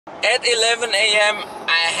At 11 a.m.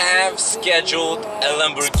 I have scheduled a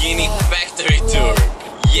Lamborghini factory tour.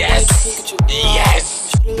 Yes!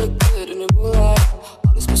 Yes! Good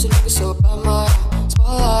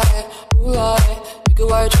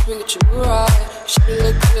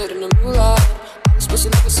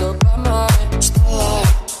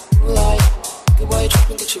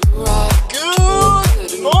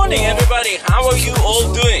morning everybody, how are you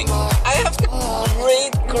all doing? I have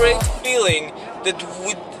a great feeling that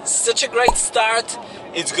with such a great start,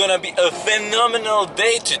 it's gonna be a phenomenal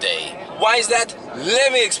day today. Why is that?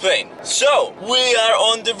 Let me explain. So, we are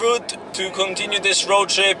on the route to continue this road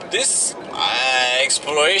trip, this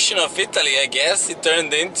exploration of Italy, I guess it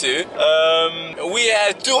turned into. We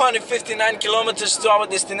have 259 kilometers to our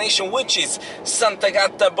destination, which is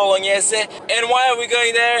Sant'Agata, Bolognese. And why are we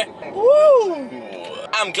going there? Woo!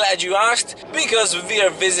 I'm glad you asked, because we are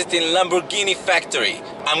visiting Lamborghini factory.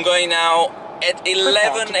 I'm going now at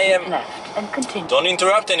 11 a.m. Don't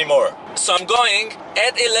interrupt anymore. So I'm going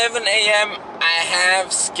at 11 a.m. I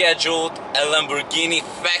have scheduled a Lamborghini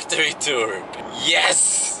factory tour.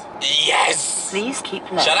 Yes! Yes! Please keep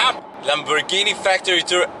left. Shut up! Lamborghini factory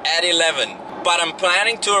tour at 11. But I'm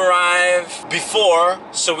planning to arrive before,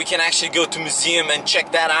 so we can actually go to museum and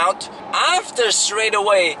check that out. After, straight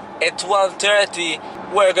away at 12:30,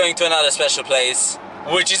 we're going to another special place,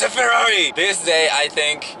 which is a Ferrari. This day, I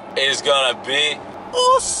think, is gonna be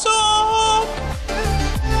awesome!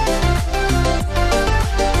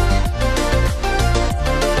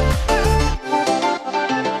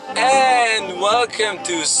 And welcome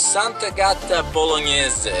to Sant'Agata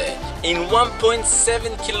Bolognese. In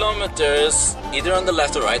 1.7 kilometers, either on the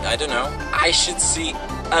left or right, I don't know, I should see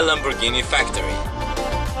a Lamborghini factory.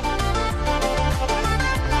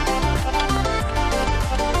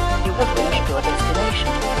 You have reached your destination.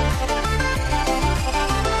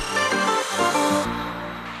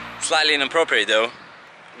 Slightly inappropriate though,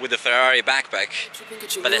 with the Ferrari backpack,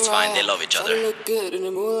 but that's fine, they love each other.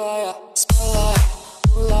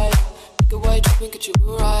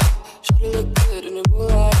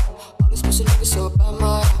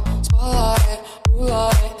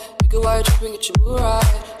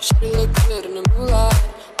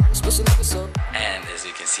 And as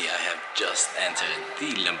you can see, I have just entered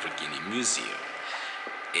the Lamborghini Museum.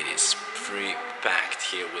 It is pre-packed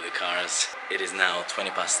here with the cars. It is now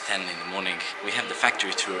 10:20 in the morning. We have the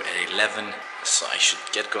factory tour at 11, so I should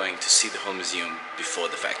get going to see the whole museum before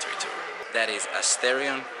the factory tour. That is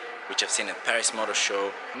Asterion, which I've seen at Paris Motor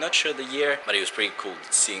Show. I'm not sure the year, but it was pretty cool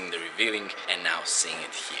seeing the revealing and now seeing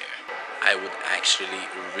it here. I would actually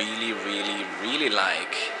really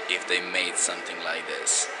like if they made something like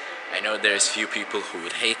this. I know there's few people who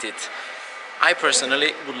would hate it. I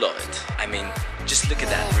personally would love it. I mean, just look at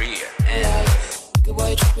that rear and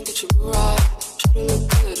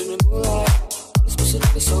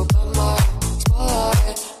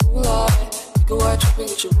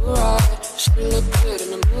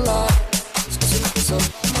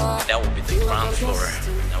that would be the ground floor.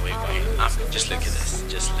 Now we're going up. Just look at this.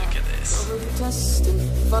 Just look at this.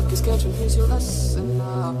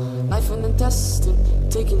 Life and intestine,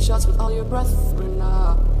 taking shots with all your breath right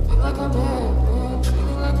now. Feel like I'm dead,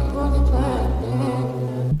 feeling like a broken planet.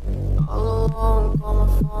 All alone, call my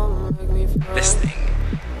phone, make me feel. This thing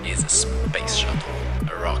is a space shuttle,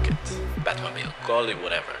 a rocket, Batmobile, call it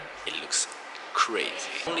whatever. It looks crazy.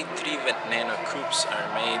 Only 3 Veneno coupes are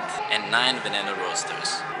made and 9 Veneno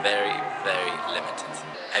roadsters. Very limited.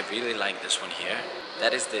 I really like this one here.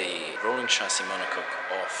 That is the rolling chassis monocoque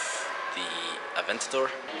of the Aventador,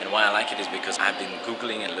 and why I like it is because I've been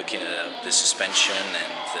googling and looking at the suspension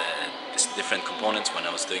and these different components when I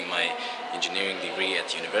was doing my engineering degree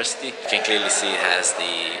at university. You can clearly see it has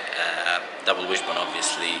the double wishbone,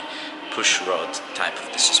 obviously, push rod type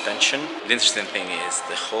of the suspension. The interesting thing is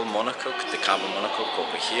the whole monocoque, the carbon monocoque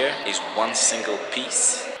over here, is one single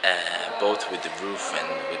piece, both with the roof and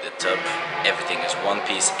with the tub. Everything is one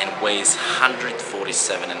piece and weighs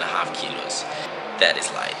 147.5 kilos. That is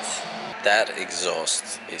light. That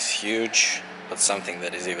exhaust is huge, but something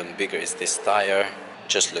that is even bigger is this tire.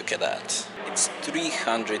 Just look at that. It's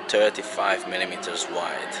 335 millimeters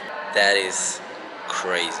wide. That is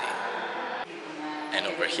crazy. And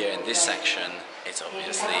over here in this section, it's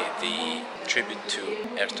obviously the tribute to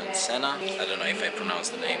Ayrton Senna. I don't know if I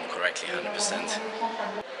pronounced the name correctly 100%.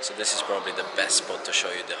 So this is probably the best spot to show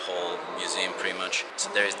you the whole museum pretty much. So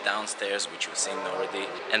there is downstairs, which you've seen already,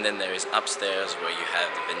 and then there is upstairs where you have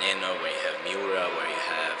the Veneno, where you have Miura, where you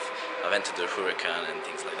have Aventador Huracan and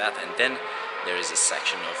things like that. And then there is a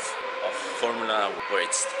section of Formula where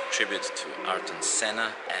it's tribute to Ayrton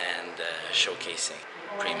Senna and showcasing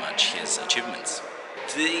pretty much his achievements.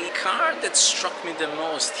 The car that struck me the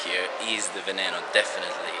most here is the Veneno,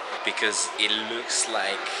 definitely, because it looks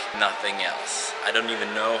like nothing else. I don't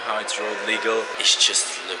even know how it's road legal. It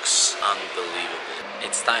just looks unbelievable.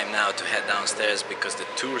 It's time now to head downstairs because the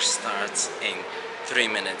tour starts in 3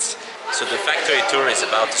 minutes. So the factory tour is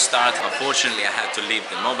about to start. Unfortunately, I had to leave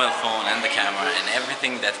the mobile phone and the camera and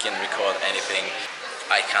everything that can record anything.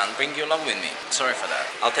 I can't bring you along with me. Sorry for that.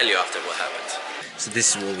 I'll tell you after what happened. So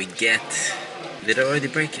this is what we get. Did I already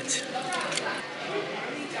break it?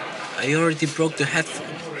 I already broke the headphone.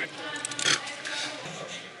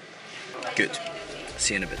 Good.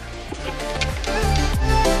 See you in a bit.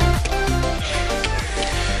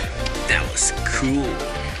 That was cool.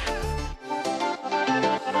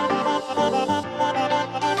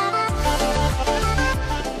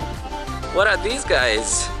 What are these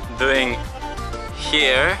guys doing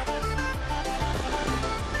here?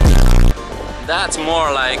 That's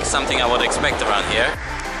more like something I would expect around here.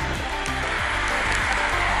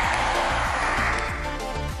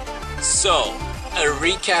 So, a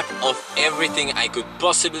recap of everything I could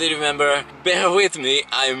possibly remember. Bear with me,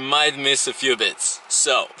 I might miss a few bits.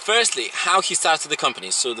 So, firstly, how he started the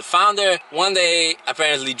company. So the founder one day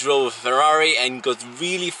apparently drove a Ferrari and got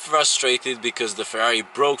really frustrated because the Ferrari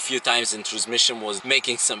broke a few times and transmission was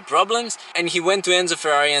making some problems. And he went to Enzo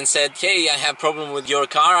Ferrari and said, hey, I have a problem with your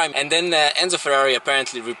car. And then Enzo Ferrari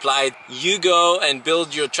apparently replied, you go and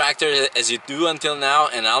build your tractor as you do until now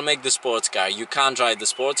and I'll make the sports car. You can't drive the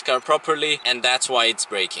sports car properly and that's why it's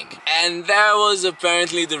breaking. And that was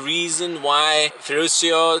apparently the reason why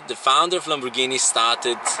Ferruccio, the founder of Lamborghini,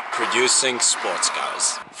 started producing sports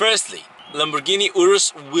cars. Firstly, Lamborghini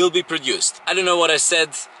Urus will be produced. I don't know what I said,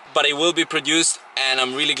 but it will be produced and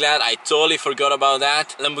I'm really glad. I totally forgot about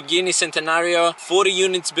that. Lamborghini Centenario, 40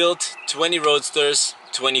 units built, 20 roadsters,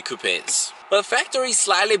 20 coupes. But the factory is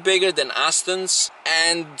slightly bigger than Aston's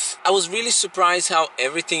and I was really surprised how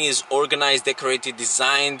everything is organized, decorated,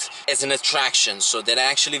 designed as an attraction so that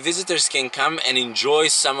actually visitors can come and enjoy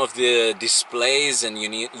some of the displays and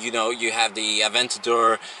you have the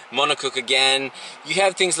Aventador monocoque again, you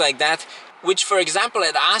have things like that. Which, for example,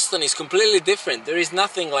 at Aston is completely different. There is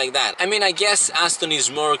nothing like that. I mean, I guess Aston is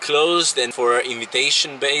more closed and for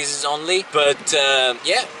invitation basis only. But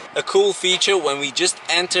yeah, a cool feature when we just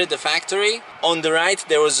entered the factory. On the right,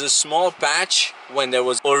 there was a small patch when there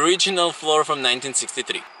was original floor from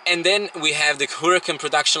 1963. And then we have the Huracan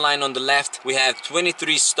production line on the left. We have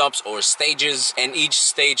 23 stops or stages and each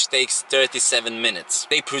stage takes 37 minutes.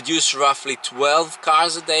 They produce roughly 12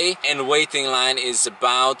 cars a day and waiting line is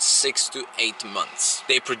about 6 to 8 months.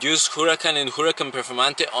 They produce Huracan and Huracan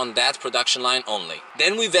Performante on that production line only.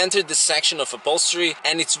 Then we've entered the section of upholstery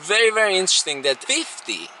and it's very interesting that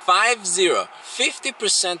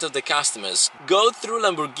 50% of the customers go through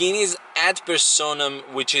Lamborghini's ad personam,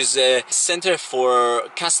 which is a center for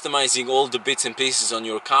customizing all the bits and pieces on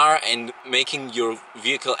your car and making your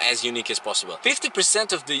vehicle as unique as possible.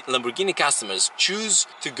 50% of the Lamborghini customers choose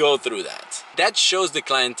to go through that. That shows the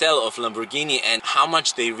clientele of Lamborghini and how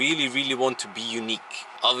much they really want to be unique.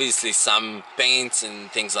 Obviously some paints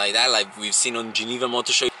and things like that, like we've seen on Geneva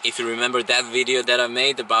Motor Show. If you remember that video that I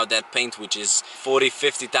made about that paint, which is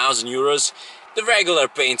 40-50,000 euros, the regular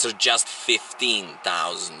paints are just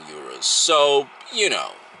 15,000 euros. So, you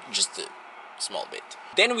know, just a small bit.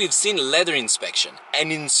 Then we've seen leather inspection.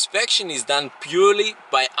 An inspection is done purely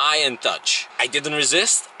by eye and touch. I didn't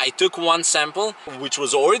resist. I took one sample, which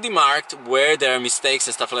was already marked where there are mistakes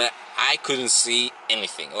and stuff like that. I couldn't see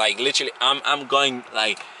anything. Like literally, I'm going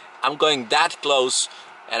that close,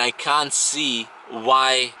 and I can't see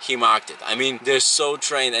why he marked it. I mean, they're so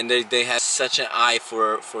trained and they have such an eye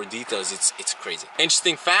for details. It's crazy.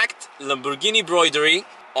 Interesting fact: Lamborghini embroidery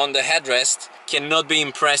on the headrest cannot be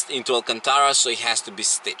impressed into Alcantara, so it has to be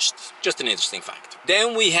stitched. Just an interesting fact.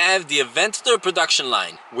 Then we have the Aventador production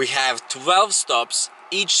line. We have 12 stops.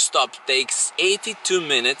 Each stop takes 82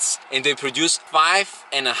 minutes and they produce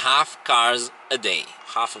 5.5 cars a day.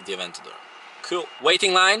 Half of the Aventador. Cool.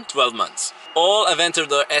 Waiting line, 12 months. All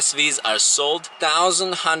Aventador SVs are sold,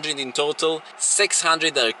 1,100 in total,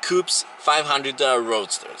 600 are coupes, 500 are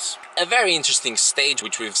roadsters. A very interesting stage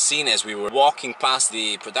which we've seen as we were walking past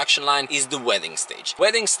the production line is the wedding stage.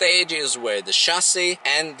 Wedding stage is where the chassis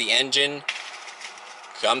and the engine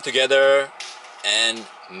come together and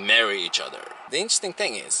marry each other. The interesting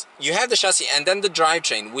thing is, you have the chassis and then the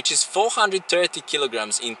drivetrain, which is 430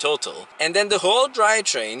 kilograms in total, and then the whole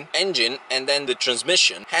drivetrain, engine, and then the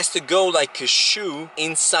transmission has to go like a shoe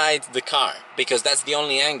inside the car, because that's the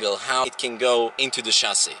only angle how it can go into the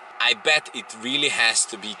chassis. I bet it really has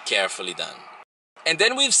to be carefully done. And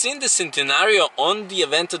then we've seen the Centenario on the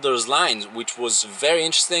Aventador's lines, which was very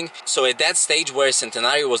interesting. So at that stage where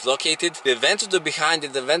Centenario was located, the Aventador behind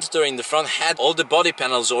it, the Aventador in the front had all the body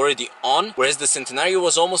panels already on, whereas the Centenario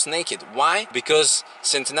was almost naked. Why? Because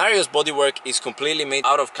Centenario's bodywork is completely made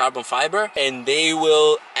out of carbon fiber, and they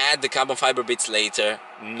will add the carbon fiber bits later,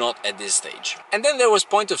 not at this stage. And then there was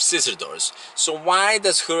point of scissor doors. So why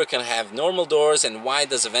does Huracan have normal doors and why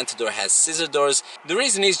does Aventador has scissor doors? The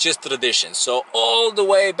reason is just tradition. So all the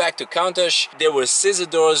way back to Countach, there were scissor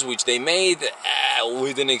doors which they made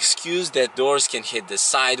with an excuse that doors can hit the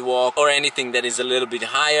sidewalk or anything that is a little bit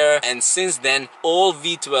higher. And since then, all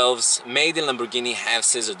V12s made in Lamborghini have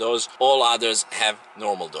scissor doors, all others have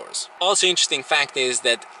normal doors. Also interesting fact is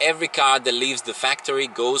that every car that leaves the factory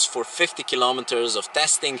goes for 50 kilometers of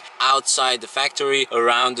testing outside the factory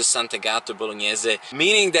around the Sant'Agata Bolognese,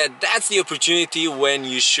 meaning that that's the opportunity when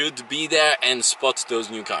you should be there and spot those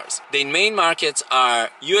new cars. The main markets are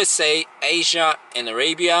USA, Asia and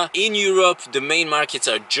Arabia. In Europe, the main markets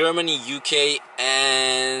are Germany, UK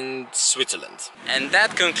and Switzerland. And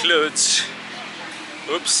that concludes...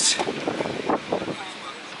 Oops.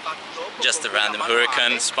 Just a random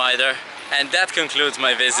Huracan Spider. And that concludes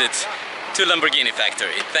my visit to Lamborghini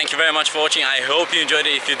factory. Thank you very much for watching. I hope you enjoyed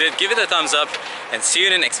it. If you did, give it a thumbs up and see you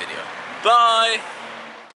in the next video. Bye!